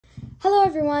Hello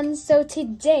everyone, so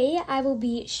today I will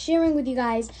be sharing with you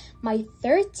guys my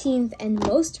 13th and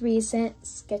most recent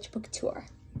sketchbook tour.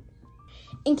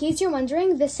 In case you're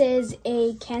wondering, this is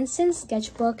a Canson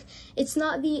sketchbook. It's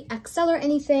not the XL or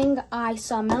anything. I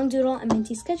saw Mountain Doodle and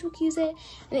Minty Sketchbook use it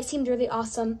and it seemed really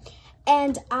awesome.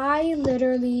 And I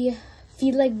literally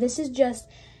feel like this is just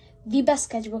the best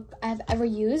sketchbook I've ever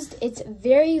used. It's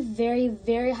very, very,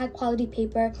 very high quality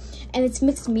paper and it's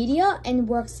mixed media and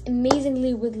works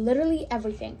amazingly with literally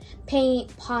everything.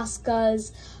 Paint,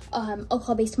 Poscas,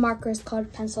 alcohol-based markers,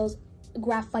 colored pencils,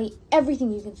 graphite,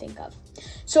 everything you can think of.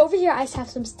 So over here I have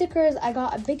some stickers. I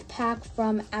got a big pack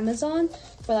from Amazon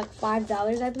for like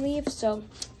 $5, I believe. So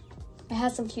I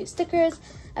had some cute stickers.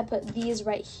 I put these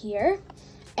right here.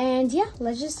 And yeah,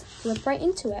 let's just flip right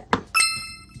into it.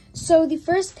 So the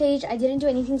first page, I didn't do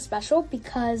anything special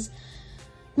because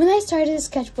when I started the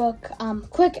sketchbook,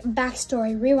 quick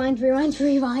backstory,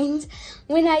 rewind.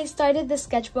 When I started the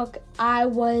sketchbook, I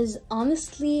was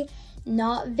honestly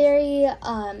not very,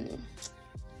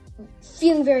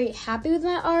 feeling very happy with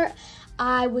my art.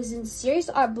 I was in serious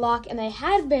art block and I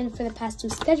had been for the past two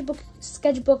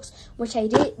sketchbooks, which I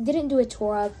didn't do a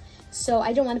tour of. So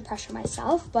I don't want to pressure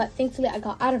myself, but thankfully I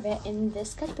got out of it in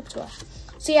this sketchbook tour.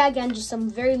 So yeah, again, just some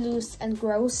very loose and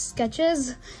gross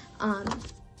sketches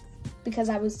because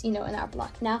I was, in art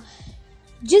block. Now,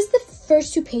 just the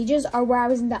first two pages are where I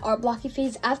was in that art blocky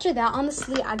phase. After that,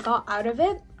 honestly, I got out of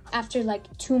it after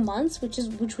like 2 months, which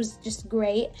was just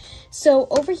great. So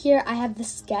over here, I have the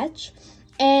sketch,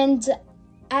 and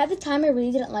at the time, I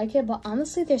really didn't like it, but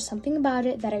honestly, there's something about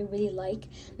it that I really like.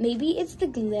 Maybe it's the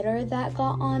glitter that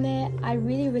got on it. I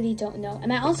really, really don't know.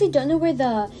 And I honestly don't know where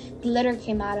the glitter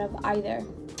came out of either.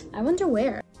 I wonder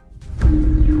where.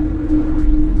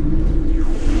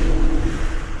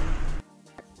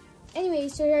 Anyway,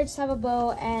 so here I just have a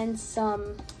bow and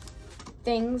some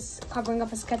things covering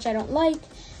up a sketch I don't like.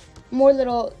 More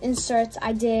little inserts.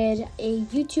 I did a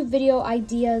YouTube video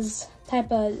ideas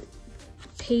type of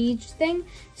page thing,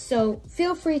 so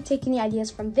feel free to take any ideas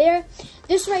from there.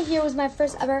 This right here was my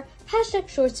first ever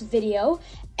 #shorts video,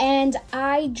 and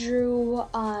I drew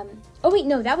oh wait,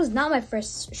 no, that was not my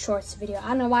first shorts video. I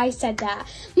don't know why I said that,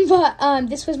 but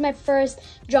this was my first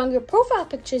drawing your profile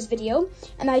pictures video,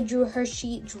 and I drew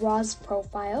Hershey Draws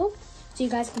Profile, so you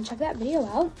guys can check that video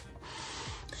out.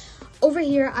 Over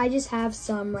here, I just have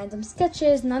some random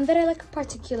sketches, none that I like in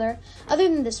particular, other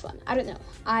than this one. I don't know.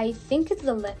 I think it's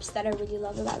the lips that I really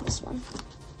love about this one.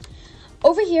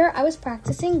 Over here, I was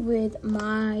practicing with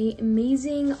my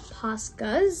amazing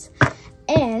Poscas,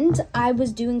 and I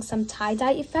was doing some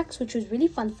tie-dye effects, which was really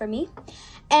fun for me.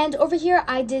 And over here,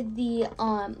 I did the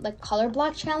like color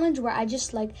block challenge, where I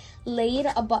just like laid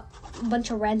a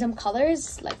bunch of random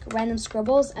colors, like random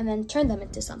scribbles, and then turned them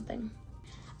into something.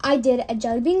 I did a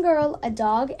jelly bean girl, a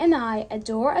dog, an eye, a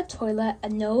door, a toilet, a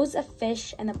nose, a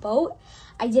fish, and a boat.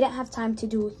 I didn't have time to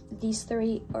do these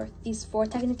 3 or these 4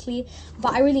 technically,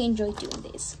 but I really enjoyed doing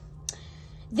these.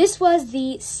 This was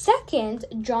the second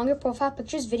Drawing Your Profile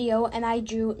Pictures video, and I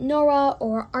drew Nora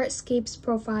or Artscape's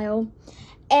profile.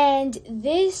 And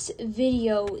this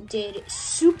video did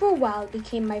super well. It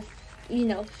became my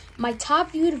my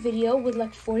top viewed video with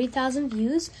like 40,000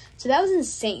 views. So that was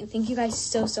insane. Thank you guys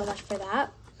so much for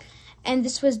that. And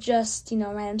this was just,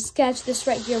 random sketch. This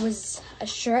right here was a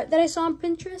shirt that I saw on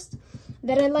Pinterest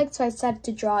that I liked, so I decided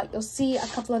to draw it. You'll see a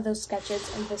couple of those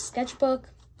sketches in this sketchbook.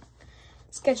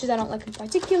 Sketches I don't like in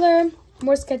particular.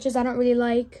 More sketches I don't really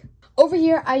like. Over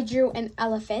here, I drew an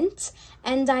elephant.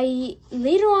 And I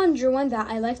later on drew one that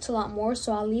I liked a lot more,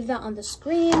 so I'll leave that on the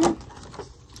screen.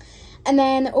 And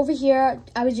then over here,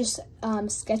 I was just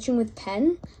sketching with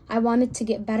pen. I wanted to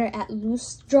get better at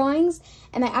loose drawings,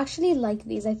 and I actually like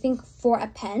these. I think for a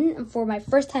pen, and for my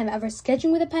first time ever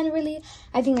sketching with a pen, really,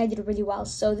 I think I did really well.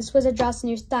 So this was a Draw in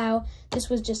Your Style. This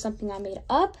was just something I made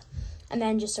up. And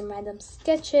then just some random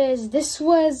sketches. This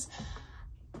was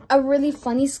a really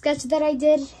funny sketch that I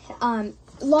did.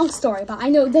 Long story, but I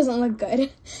know it doesn't look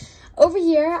good. Over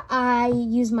here, I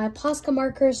used my Posca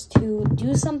markers to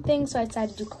do something, so I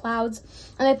decided to do clouds.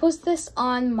 And I posted this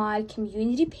on my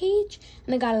community page,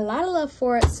 and I got a lot of love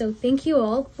for it, so thank you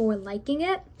all for liking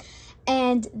it.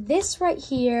 And this right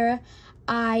here,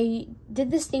 I did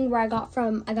this thing where I got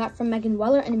from Megan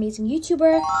Weller, an amazing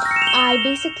YouTuber. I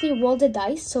basically rolled a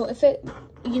dice, so if it,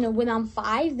 went on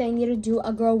 5, then I need to do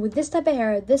a girl with this type of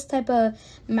hair, this type of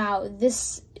mouth,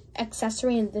 this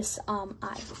accessory, and this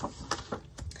eye.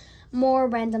 More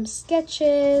random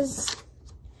sketches.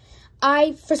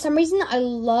 For some reason, I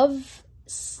love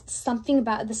something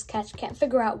about the sketch. Can't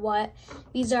figure out what.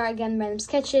 These are, again, random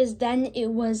sketches. Then it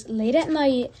was late at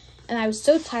night, and I was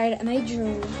so tired, and I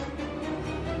drew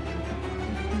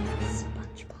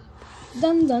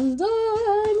Dun dun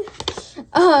dun.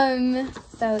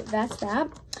 So that's that.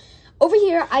 Over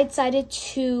here, I decided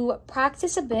to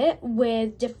practice a bit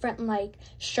with different like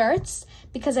shirts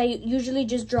because I usually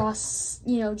just draw,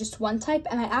 you know, just one type,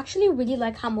 and I actually really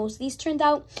like how most of these turned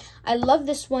out. I love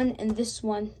this one and this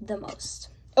one the most.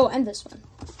 Oh, and this one.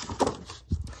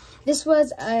 This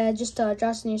was just a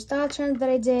Draw Something New Style challenge that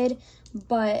I did,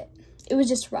 but it was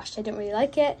just rushed. I didn't really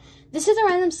like it. This is a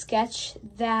random sketch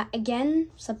that, again,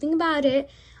 something about it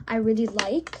I really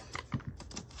like.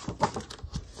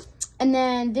 And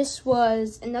then this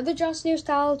was another Draw Something New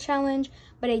Style challenge,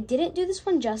 but I didn't do this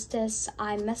one justice.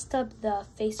 I messed up the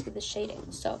face with the shading,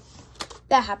 so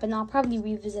that happened. I'll probably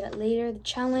revisit it later, the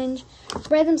challenge.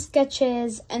 Random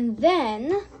sketches, and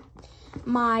then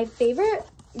my favorite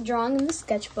drawing in the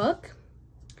sketchbook.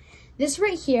 This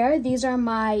right here, these are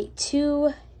my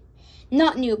two,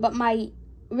 not new, but my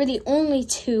really only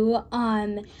two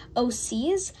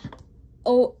OCs.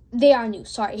 Oh, they are new,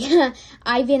 sorry.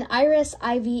 Ivy and Iris.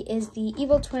 Ivy is the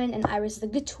evil twin and Iris is the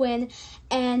good twin.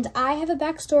 And I have a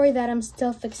backstory that I'm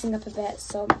still fixing up a bit.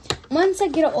 So once I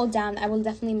get it all down, I will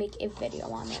definitely make a video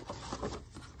on it.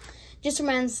 Just some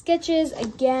random sketches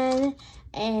again,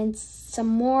 and some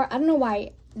more. I don't know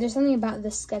why. There's something about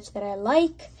this sketch that I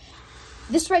like.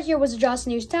 This right here was a Draw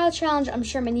Something New Style challenge. I'm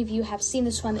sure many of you have seen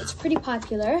this one. It's pretty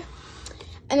popular.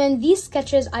 And then these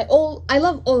sketches, I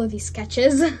love all of these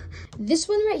sketches. This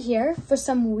one right here, for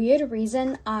some weird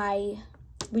reason, I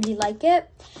really like it.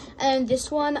 And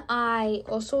this one, I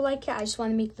also like it. I just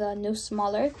want to make the nose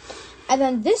smaller. And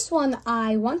then this one,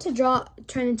 I want to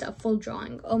turn into a full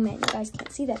drawing. Oh man, you guys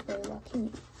can't see that very well, can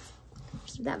you?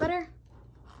 Is that better?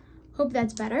 Hope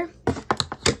that's better.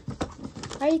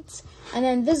 Right, and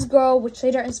then this girl, which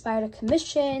later inspired a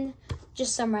commission,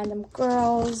 just some random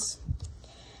girls,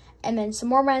 and then some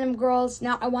more random girls.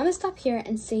 Now I want to stop here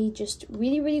and say just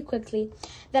really quickly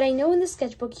that I know in the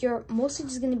sketchbook you're mostly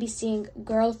just going to be seeing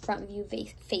girl front view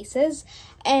faces,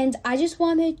 and I just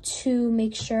wanted to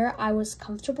make sure I was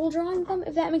comfortable drawing them,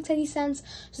 if that makes any sense.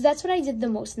 So that's what I did the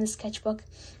most in the sketchbook.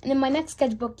 And in my next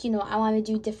sketchbook, you know, I want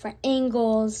to do different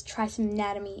angles, try some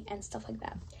anatomy and stuff like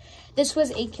that. This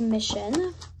was a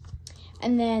commission,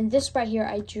 and then this right here,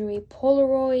 I drew a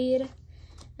Polaroid,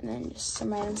 and then just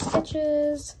some random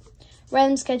sketches.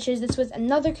 This was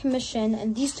another commission,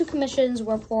 and these two commissions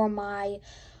were for my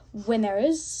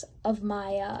winners of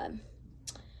my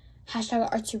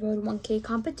hashtag Artsy Road 1K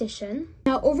competition.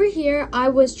 Now over here, I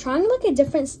was trying like a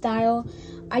different style.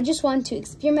 I just wanted to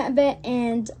experiment a bit,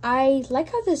 and I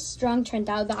like how this drawing turned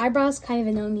out. The eyebrows kind of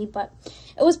annoy me, but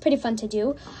it was pretty fun to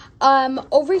do.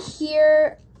 Over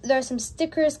here, there are some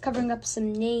stickers covering up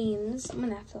some names. I'm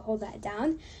gonna have to hold that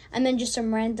down. And then just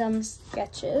some random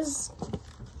sketches.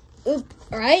 Oop,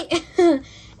 right?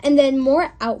 And then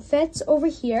more outfits over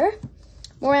here.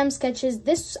 More random sketches.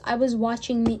 This, I was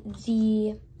watching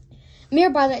the Mira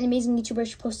Bartlett, an amazing YouTuber.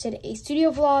 She posted a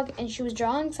studio vlog, and she was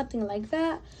drawing something like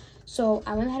that. So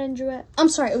I went ahead and drew it. I'm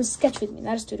sorry, it was Sketch With Me,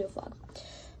 not a studio vlog.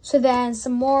 So then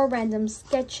some more random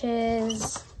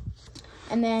sketches.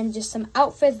 And then just some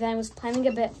outfits. Then I was planning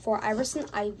a bit for Iris and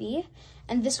Ivy.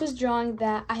 And this was drawing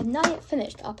that I have not yet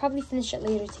finished. I'll probably finish it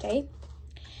later today.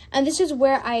 And this is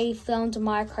where I filmed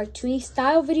my cartoony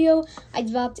style video. I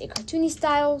developed a cartoony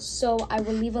style, so I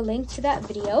will leave a link to that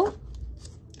video.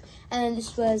 And then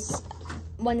this was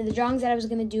one of the drawings that I was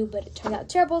going to do, but it turned out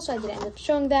terrible, so I didn't end up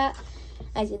showing that.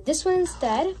 I did this one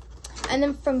instead. And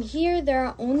then from here, there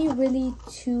are only really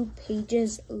 2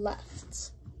 pages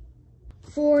left.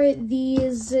 For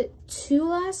these 2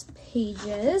 last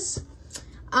pages,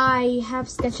 I have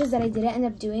sketches that I didn't end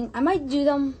up doing. I might do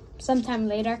them sometime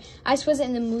later. I just wasn't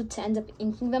in the mood to end up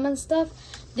inking them and stuff.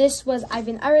 This was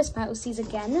Ivy and Iris, my OCs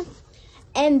again.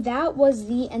 And that was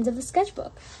the end of the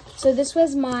sketchbook. So this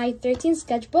was my 13th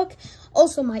sketchbook.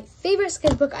 Also my favorite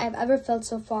sketchbook I have ever filled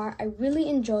so far. I really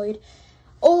enjoyed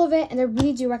all of it, and I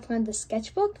really do recommend the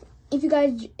sketchbook. If you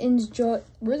guys enjoyed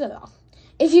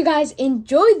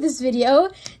this video,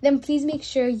 then please make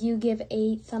sure you give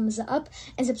a thumbs up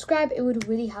and subscribe. It would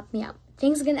really help me out.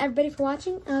 Thanks again, everybody, for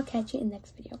watching, and I'll catch you in the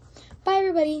next video. Bye,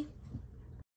 everybody.